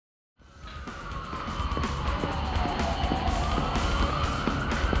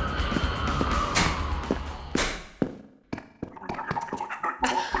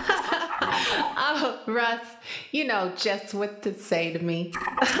Russ, you know just what to say to me.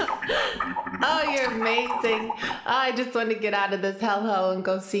 Oh, you're amazing. I just want to get out of this hellhole and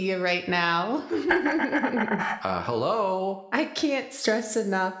go see you right now. Hello? I can't stress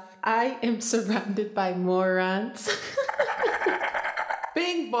enough. I am surrounded by morons.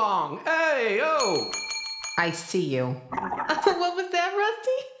 Bing bong! Hey, oh! I see you. What was that,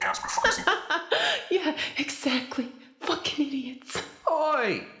 Rusty? Yeah, exactly. Fucking idiots.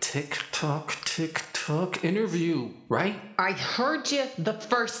 Oi! Tick-tock, interview, right? I heard you the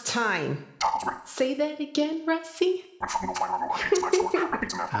first time. Say that again, Rusty. Oh,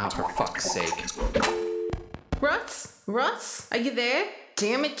 for fuck's sake. Russ, are you there?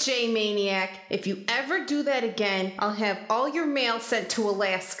 Damn it, J-Maniac. If you ever do that again, I'll have all your mail sent to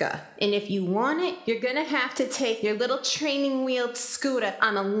Alaska. And if you want it, you're gonna have to take your little training-wheeled scooter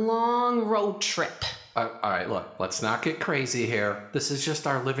on a long road trip. Alright, look, let's not get crazy here. This is just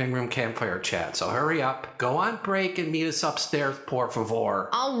our living room campfire chat, so hurry up. Go on break and meet us upstairs, por favor.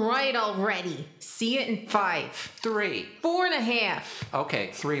 All right, already. See you in 5. 3. 4.5. Okay,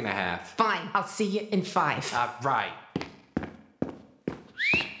 3.5. Fine, I'll see you in 5. Right.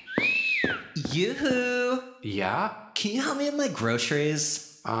 Yoo-hoo! Yeah? Can you help me with my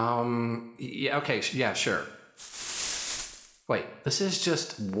groceries? Yeah, okay, yeah, sure. Wait, this is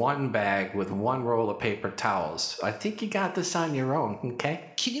just one bag with one roll of paper towels. I think you got this on your own,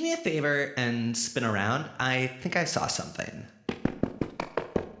 okay? Can you do me a favor and spin around? I think I saw something.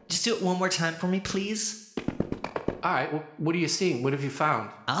 Just do it one more time for me, please. Alright, well, what are you seeing? What have you found?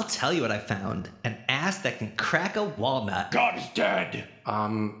 I'll tell you what I found. An ass that can crack a walnut. God is dead.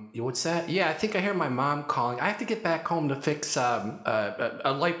 What's that? Yeah, I think I hear my mom calling. I have to get back home to fix,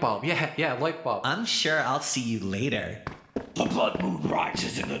 a light bulb. Yeah, light bulb. I'm sure I'll see you later. The blood moon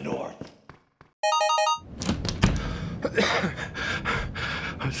rises in the north.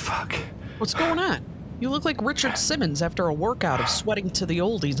 Oh, fuck. What's going on? You look like Richard Simmons after a workout of sweating to the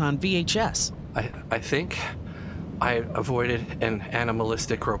oldies on VHS. I think I avoided an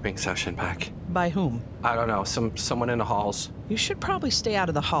animalistic roping session, Beck. By whom? I don't know, someone in the halls. You should probably stay out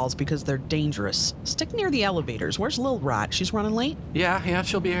of the halls because they're dangerous. Stick near the elevators. Where's Lil Rot? She's running late? Yeah,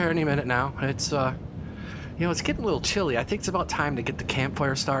 she'll be here any minute now. It's, it's getting a little chilly. I think it's about time to get the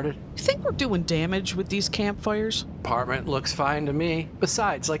campfire started. You think we're doing damage with these campfires? Apartment looks fine to me.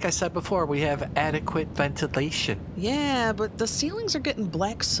 Besides, like I said before, we have adequate ventilation. Yeah, but the ceilings are getting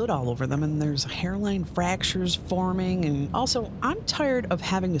black soot all over them, and there's hairline fractures forming, and also, I'm tired of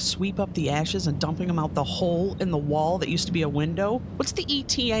having to sweep up the ashes and dumping them out the hole in the wall that used to be a window. What's the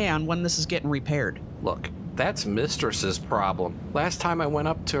ETA on when this is getting repaired? Look, that's Mistress's problem. Last time I went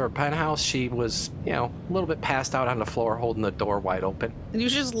up to her penthouse, she was, a little bit passed out on the floor holding the door wide open. And you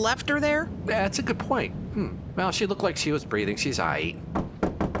just left her there? Yeah, that's a good point. Well, she looked like she was breathing. She's aight.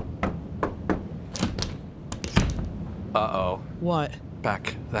 Uh-oh. What?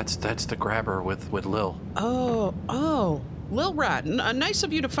 Beck, that's the grabber with Lil. Oh. Lil Rot, nice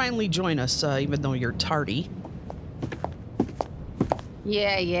of you to finally join us, even though you're tardy.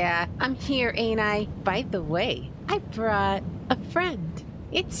 Yeah, I'm here, ain't I? By the way, I brought a friend.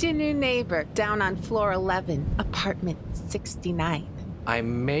 It's your new neighbor down on floor 11, apartment 69. I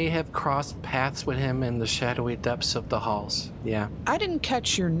may have crossed paths with him in the shadowy depths of the halls. Yeah. I didn't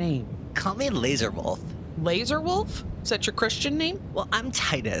catch your name. Call me Lazer Wolf. Lazer Wolf? Is that your Christian name? Well, I'm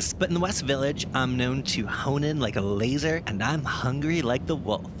Titus, but in the West Village, I'm known to hone in like a laser, and I'm hungry like the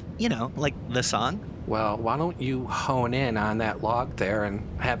wolf. You know, like the song. Well, why don't you hone in on that log there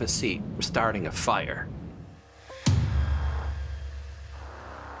and have a seat? We're starting a fire.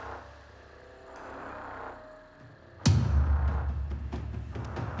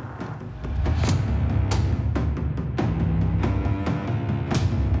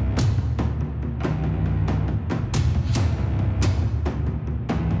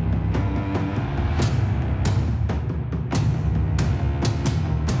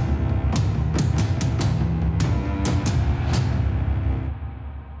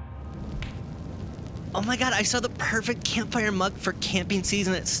 Oh my god, I saw the perfect campfire mug for camping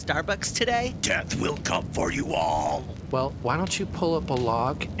season at Starbucks today. Death will come for you all. Well, why don't you pull up a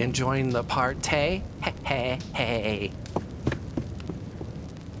log and join the party? Hey.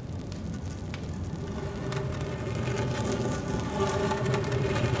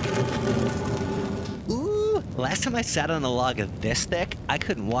 Ooh, last time I sat on a log of this thick, I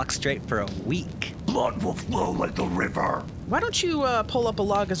couldn't walk straight for a week. Blood will flow like a river. Why don't you pull up a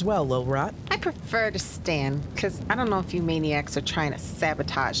log as well, Lil Rot? I prefer to stand, because I don't know if you maniacs are trying to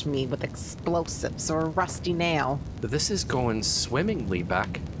sabotage me with explosives or a rusty nail. This is going swimmingly,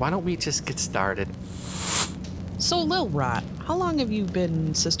 Beck. Why don't we just get started? So, Lil Rot, how long have you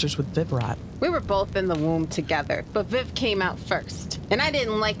been sisters with Viv Rot? We were both in the womb together, but Viv came out first. And I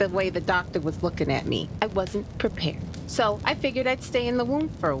didn't like the way the doctor was looking at me. I wasn't prepared. So I figured I'd stay in the womb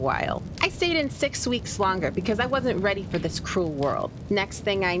for a while. I stayed in 6 weeks longer because I wasn't ready for this cruel world. Next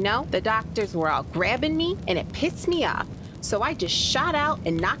thing I know, the doctors were all grabbing me and it pissed me off. So I just shot out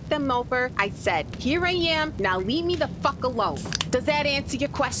and knocked them over. I said, here I am, now leave me the fuck alone. Does that answer your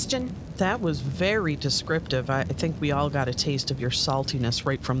question? That was very descriptive. I think we all got a taste of your saltiness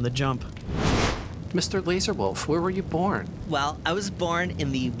right from the jump. Mr. Lazerwolf, where were you born? Well, I was born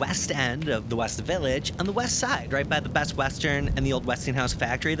in the west end of the West Village, on the west side, right by the Best Western and the old Westinghouse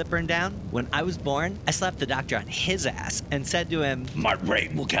factory that burned down. When I was born, I slapped the doctor on his ass and said to him, My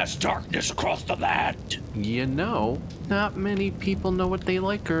rain will cast darkness across the land. You know, not many people know what they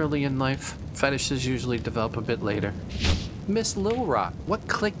like early in life. Fetishes usually develop a bit later. Miss Lil Rot, what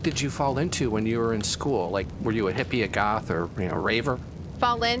clique did you fall into when you were in school? Like, were you a hippie, a goth, or, raver?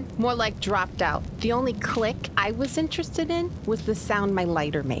 Fall in, more like dropped out. The only click I was interested in was the sound my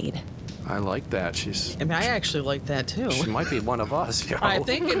lighter made. I like that. I actually like that too. She might be one of us, yo. I'm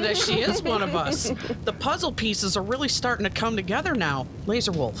thinking that she is one of us. The puzzle pieces are really starting to come together now.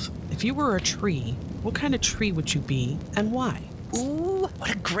 Lazerwolf, if you were a tree, what kind of tree would you be and why? Ooh,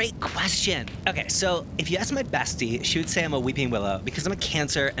 what a great question. Okay, so if you ask my bestie, she would say I'm a weeping willow because I'm a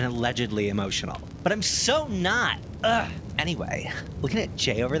Cancer and allegedly emotional. But I'm so not. Ugh. Anyway, looking at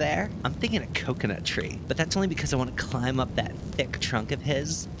Jay over there, I'm thinking a coconut tree. But that's only because I want to climb up that thick trunk of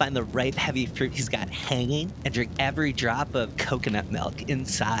his, find the ripe, heavy fruit he's got hanging, and drink every drop of coconut milk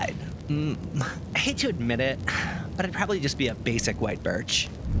inside. I hate to admit it, but I'd probably just be a basic white birch.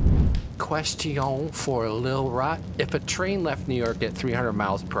 Question for Lil Rot. If a train left New York at 300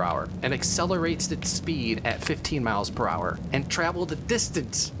 miles per hour and accelerates its speed at 15 miles per hour and traveled a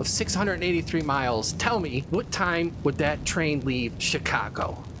distance of 683 miles, tell me, what time would that train leave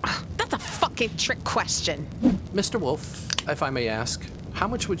Chicago? That's a fucking trick question. Mr. Wolf, if I may ask, how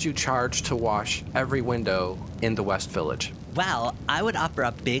much would you charge to wash every window in the West Village? Well, I would offer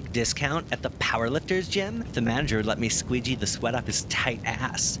a big discount at the powerlifters gym if the manager would let me squeegee the sweat off his tight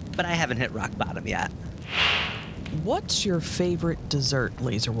ass. But I haven't hit rock bottom yet. What's your favorite dessert,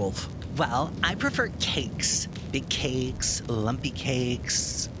 Lazerwolf? Well, I prefer cakes. Big cakes, lumpy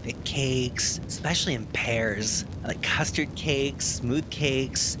cakes, thick cakes, especially in pairs. I like custard cakes, smooth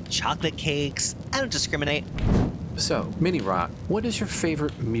cakes, chocolate cakes. I don't discriminate. So, Mini Rot, what is your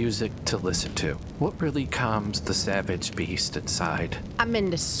favorite music to listen to? What really calms the savage beast inside? I'm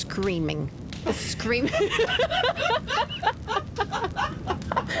into screaming. The scream.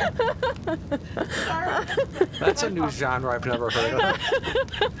 That's a new genre I've never heard of.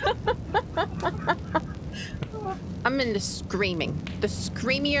 I'm into screaming. The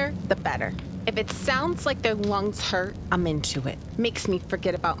screamier, the better. If it sounds like their lungs hurt, I'm into it. Makes me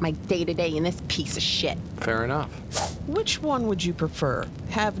forget about my day-to-day in this piece of shit. Fair enough. Which one would you prefer?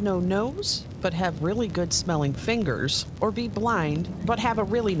 Have no nose, but have really good smelling fingers, or be blind, but have a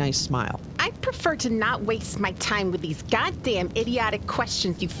really nice smile? I prefer to not waste my time with these goddamn idiotic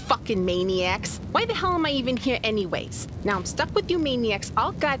questions, you fucking maniacs. Why the hell am I even here anyways? Now I'm stuck with you maniacs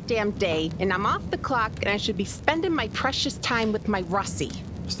all goddamn day, and I'm off the clock, and I should be spending my precious time with my Russie.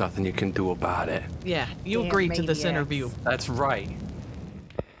 There's nothing you can do about it. Yeah, you Damn agreed to this maniacs. interview. That's right.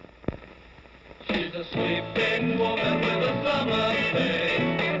 She's a sleeping woman with a summer face.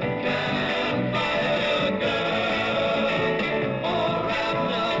 Campfire girl, all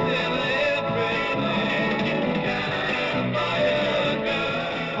wrapped up in everything. Campfire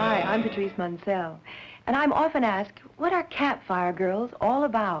girl. Hi, I'm Patrice Munsell, and I'm often asked, what are Campfire Girls all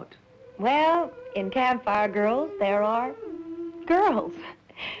about? Well, in Campfire Girls, there are girls,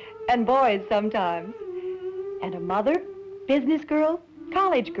 and boys sometimes, and a mother, business girl,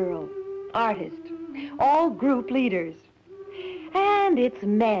 college girl, artist, all group leaders. And it's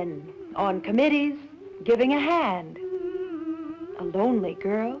men on committees giving a hand. A lonely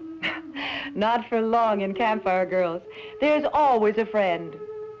girl? Not for long in Campfire Girls. There's always a friend.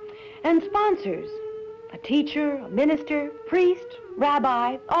 And sponsors. A teacher, a minister, priest,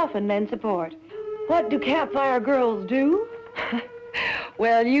 rabbi, often lend support. What do Campfire Girls do?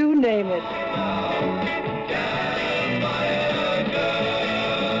 Well, you name it.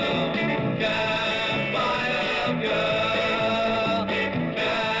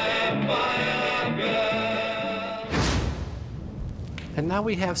 And now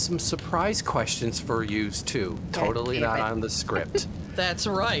we have some surprise questions for you too. Totally not on the script. That's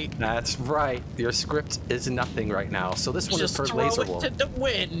right. That's right. Your script is nothing right now. So this one Just is for throw Lazer it Wolf. to the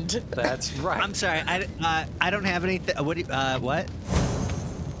wind. That's right. I'm sorry, I don't have anything. What?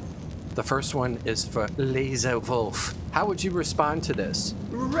 The first one is for Lazer Wolf. How would you respond to this?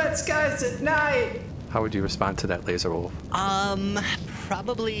 Red skies at night. How would you respond to that, Lazer Wolf?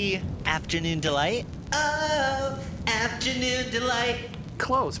 Probably Afternoon Delight. Oh, Afternoon Delight.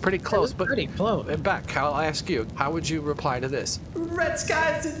 Close, pretty close, but pretty close. Beck, I'll ask you, how would you reply to this? Red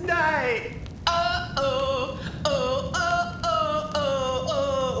skies at night. Oh, oh, oh, oh, oh, oh,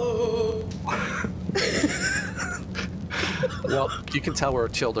 oh. Well, you can tell we're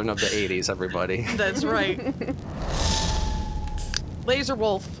children of the 80s, everybody. That's right. Lazer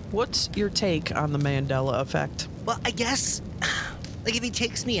Wolf, what's your take on the Mandela effect? Well, I guess, like, if he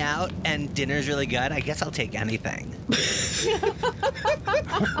takes me out and dinner's really good, I guess I'll take anything.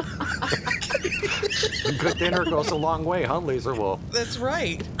 A good dinner goes a long way, huh, Lazer Wolf? That's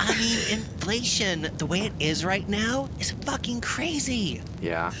right. I mean, inflation, the way it is right now, is fucking crazy.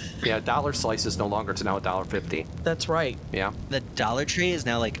 Yeah. Yeah, dollar slice is no longer, it's now $1.50. That's right. Yeah. The Dollar Tree is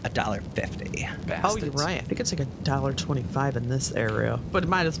now like $1.50. Bastards. Oh, you're right. I think it's like $1.25 in this area, but it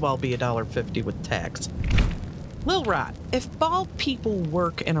might as well be $1.50 with tax. Lil Rod, if bald people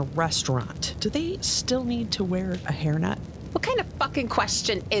work in a restaurant, do they still need to wear a hairnet? What kind of fucking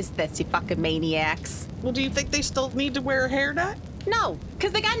question is this, you fucking maniacs? Well, do you think they still need to wear a hairnet? No,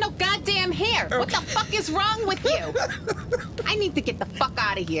 because they got no goddamn hair. What the fuck is wrong with you? I need to get the fuck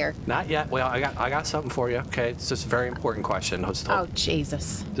out of here. Not yet. Well, I got something for you. Okay, it's just a very important question. Oh,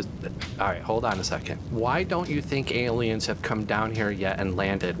 Jesus. All right, hold on a second. Why don't you think aliens have come down here yet and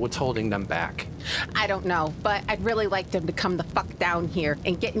landed? What's holding them back? I don't know, but I'd really like them to come the fuck down here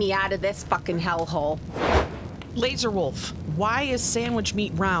and get me out of this fucking hellhole. Lazer Wolf, why is sandwich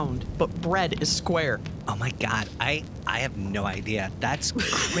meat round, but bread is square? Oh my God, I have no idea. That's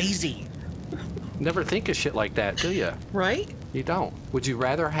crazy. Never think of shit like that, do you? Right? You don't. Would you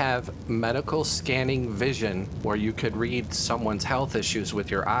rather have medical scanning vision where you could read someone's health issues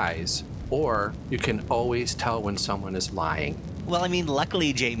with your eyes, or you can always tell when someone is lying? Well, I mean,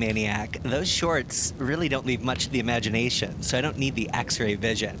 luckily, J-Maniac, those shorts really don't leave much to the imagination, so I don't need the X-ray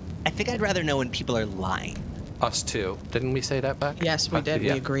vision. I think I'd rather know when people are lying. Us too. Didn't we say that, Beck? Yes, we did.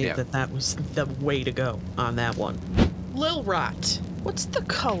 Yeah, We agreed yeah. that was the way to go on that one. Lil Rot, what's the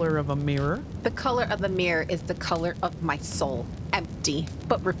color of a mirror? The color of the mirror is the color of my soul. Empty,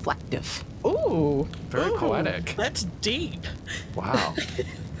 but reflective. Ooh. Very Ooh, poetic. That's deep. Wow.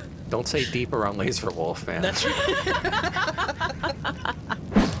 Don't say deep around Lazer Wolf, man. That's right.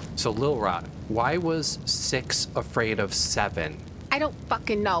 So, Lil Rot, why was 6 afraid of 7? I don't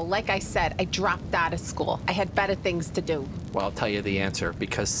fucking know. Like I said, I dropped out of school. I had better things to do. Well, I'll tell you the answer.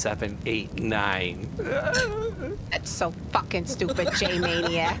 Because 7, 8, 9. That's so fucking stupid,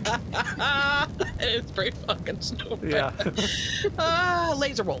 J-Maniac. It's pretty fucking stupid. Yeah.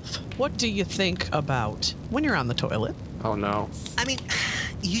 Lazer Wolf, what do you think about when you're on the toilet? Oh, no. I mean,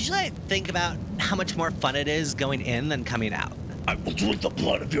 usually I think about how much more fun it is going in than coming out. I will drink the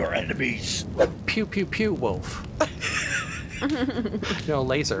blood of your enemies. Pew, pew, pew, wolf. No,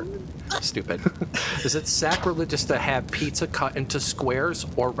 Lazer. Stupid. Is it sacrilegious to have pizza cut into squares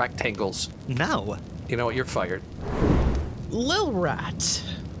or rectangles? No. You know what? You're fired. Lil Rat,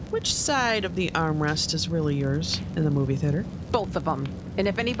 which side of the armrest is really yours in the movie theater? Both of them. And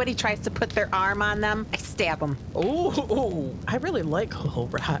if anybody tries to put their arm on them, I stab them. Ooh, I really like Lil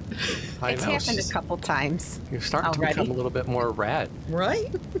Rat. I It's know. happened a couple times. You're starting already. to become a little bit more rad. Right?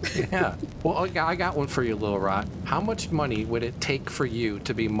 Yeah. Well, I got one for you, Lil Rot. How much money would it take for you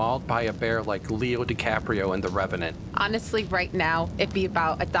to be mauled by a bear like Leo DiCaprio in The Revenant? Honestly, right now, it'd be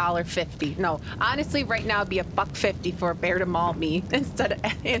about $1.50. No, honestly, right now, it'd be $1.50 for a bear to maul me instead of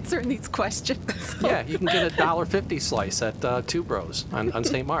answering these questions. Yeah, you can get a $1.50 slice at Two Bros on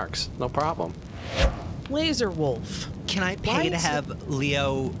St. Mark's. No problem. Lazer Wolf. Can I Why pay to is have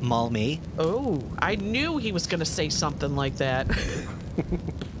Leo maul me? Oh, I knew he was going to say something like that.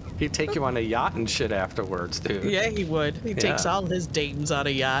 He'd take you on a yacht and shit afterwards, dude. Yeah, he would. He takes all his Dayton's on a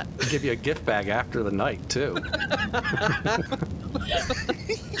yacht. He'd give you a gift bag after the night, too.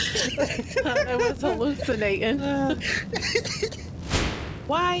 I was hallucinating.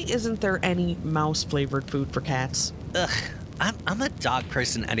 Why isn't there any mouse-flavored food for cats? Ugh, I'm a dog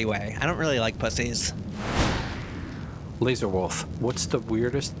person anyway. I don't really like pussies. Lazer Wolf, what's the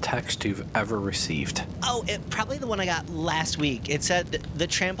weirdest text you've ever received? Oh, probably the one I got last week. It said, the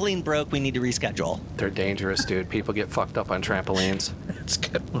trampoline broke, we need to reschedule. They're dangerous, dude. People get fucked up on trampolines. That's a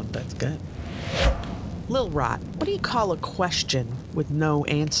good one. That's good. Lil Rot, what do you call a question with no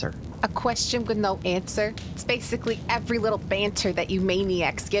answer? A question with no answer? It's basically every little banter that you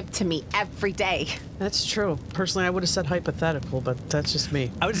maniacs give to me every day. That's true. Personally, I would have said hypothetical, but that's just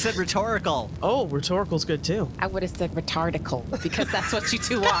me. I would have said rhetorical. Oh, rhetorical's good too. I would have said retardical, because that's what you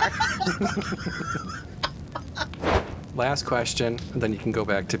two are. Last question, and then you can go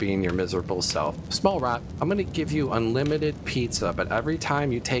back to being your miserable self. Small Rot, I'm going to give you unlimited pizza, but every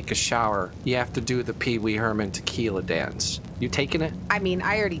time you take a shower, you have to do the Pee Wee Herman tequila dance. You taking it? I mean,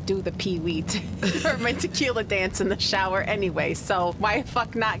 I already do the Pee-wee Herman tequila dance in the shower anyway, so why the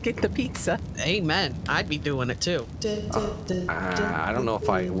fuck not get the pizza? Amen. I'd be doing it too. I don't know if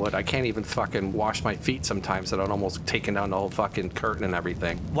I would. I can't even fucking wash my feet sometimes without almost taking down the whole fucking curtain and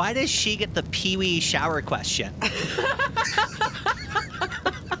everything. Why does she get the Pee-wee shower question?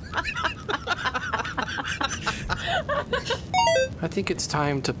 I think it's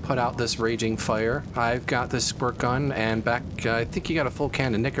time to put out this raging fire. I've got this squirt gun, and Beck, I think you got a full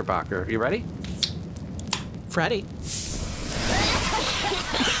can of Knickerbocker. You ready? Freddy.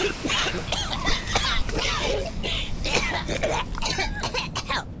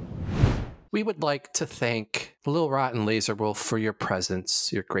 We would like to thank Lil Rot and Lazer Wolf for your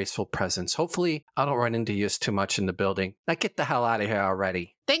presence, your graceful presence. Hopefully, I don't run into you too much in the building. Now get the hell out of here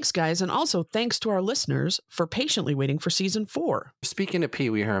already. Thanks, guys, and also thanks to our listeners for patiently waiting for Season 4. Speaking of Pee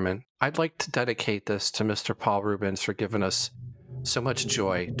Wee Herman, I'd like to dedicate this to Mr. Paul Rubens for giving us so much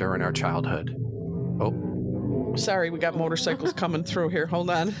joy during our childhood. Oh. Sorry, we got motorcycles coming through here. Hold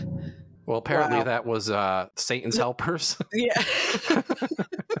on. Well, apparently Wow. that was Satan's helpers. Yeah.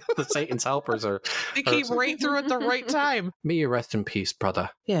 The Satan's helpers are... They came right through at the right time. May you rest in peace, brother.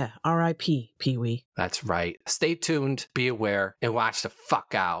 Yeah, R.I.P. Pee-wee. That's right. Stay tuned, be aware, and watch the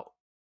fuck out.